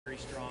Very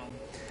strong.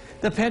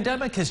 The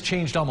pandemic has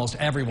changed almost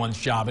everyone's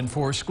job, and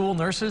for school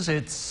nurses,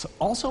 it's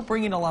also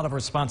bringing a lot of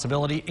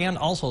responsibility and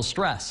also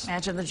stress.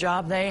 Imagine the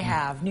job they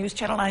have. News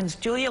Channel 9's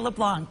Julia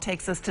LeBlanc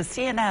takes us to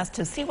CNS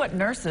to see what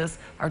nurses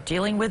are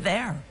dealing with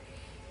there.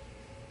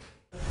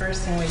 The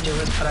first thing we do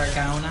is put our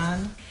gown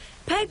on.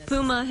 Peg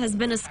Puma has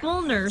been a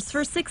school nurse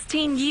for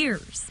 16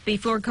 years.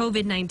 Before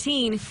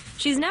COVID-19,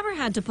 she's never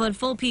had to put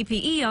full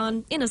PPE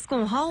on in a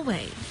school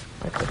hallway.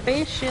 Put the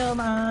face shield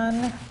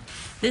on.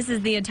 This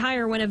is the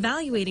attire when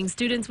evaluating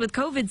students with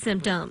COVID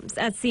symptoms.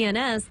 At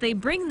CNS, they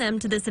bring them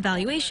to this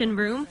evaluation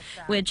room,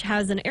 which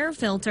has an air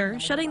filter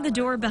shutting the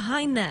door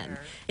behind them.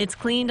 It's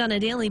cleaned on a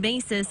daily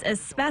basis,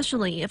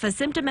 especially if a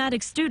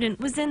symptomatic student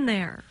was in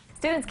there.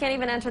 Students can't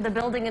even enter the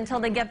building until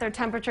they get their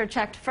temperature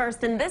checked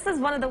first, and this is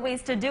one of the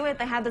ways to do it.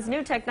 They have this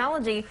new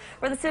technology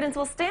where the students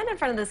will stand in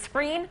front of the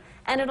screen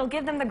and it'll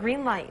give them the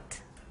green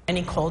light.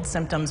 Any cold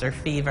symptoms or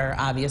fever,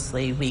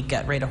 obviously, we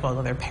get right a hold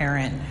of their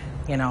parent,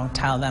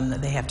 tell them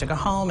that they have to go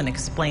home and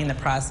explain the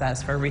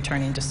process for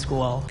returning to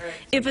school.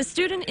 If a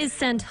student is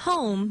sent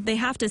home, they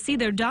have to see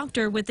their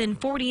doctor within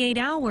 48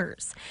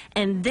 hours,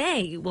 and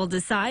they will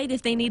decide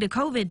if they need a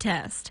COVID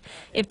test.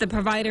 If the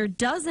provider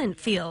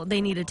doesn't feel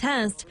they need a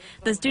test,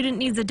 the student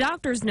needs a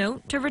doctor's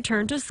note to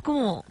return to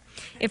school.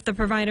 If the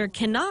provider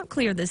cannot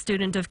clear the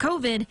student of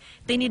COVID,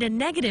 they need a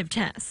negative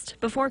test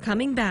before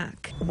coming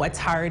back. What's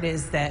hard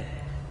is that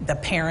the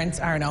parents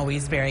aren't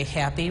always very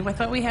happy with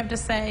what we have to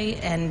say,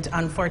 and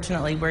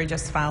unfortunately, we're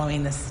just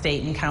following the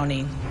state and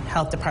county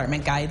health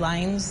department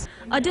guidelines.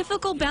 A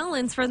difficult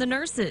balance for the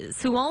nurses,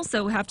 who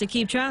also have to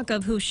keep track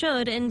of who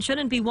should and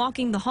shouldn't be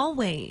walking the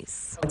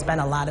hallways. It's been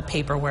a lot of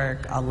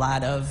paperwork, a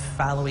lot of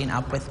following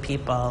up with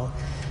people,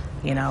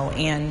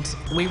 and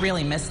we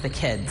really miss the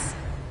kids.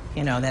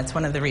 That's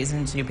one of the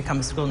reasons you become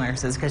a school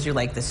nurse, is because you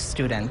like the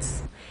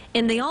students.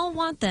 And they all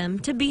want them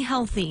to be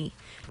healthy.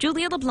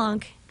 Julia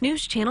LeBlanc,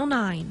 News Channel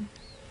 9.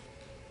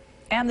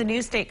 And the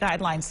new state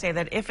guidelines say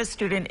that if a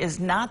student is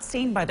not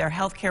seen by their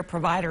health care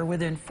provider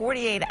within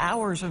 48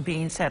 hours of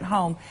being sent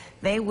home,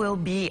 they will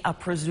be a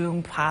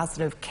presumed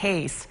positive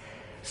case.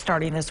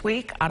 Starting this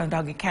week,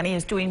 Onondaga County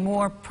is doing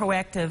more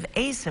proactive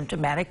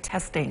asymptomatic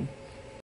testing.